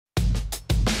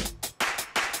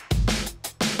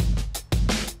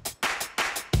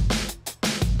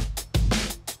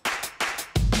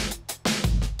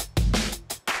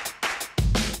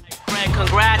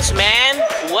congrats, man.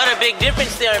 What a big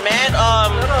difference there, man.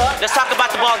 Let's talk about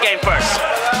the ball game first.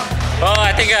 Well, I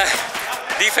think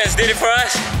defense did it for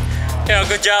us.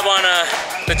 Good job on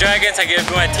the Dragons. I give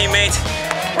my teammates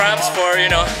props for,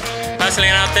 hustling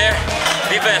out there.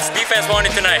 Defense won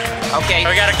it tonight. Okay.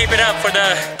 We gotta keep it up for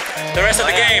the rest of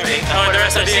the game, the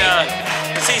rest of the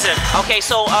season. Okay,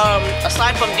 so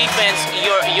aside from defense,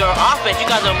 your offense, you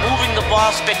guys are moving the ball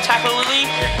spectacularly,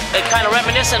 kind of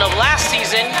reminiscent of last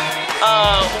season.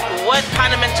 What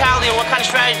kind of mentality or what kind of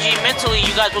strategy mentally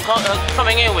you guys were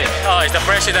coming in with? Oh, it's the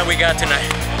pressure that we got tonight.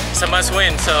 It's a must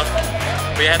win, so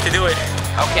we have to do it.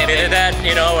 Okay, we did that,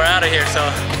 we're out of here, so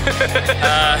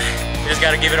we just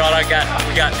got to give it all we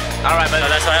got. All right, buddy. So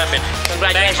that's what happened.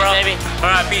 Congratulations, Thanks, bro. baby. All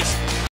right, peace.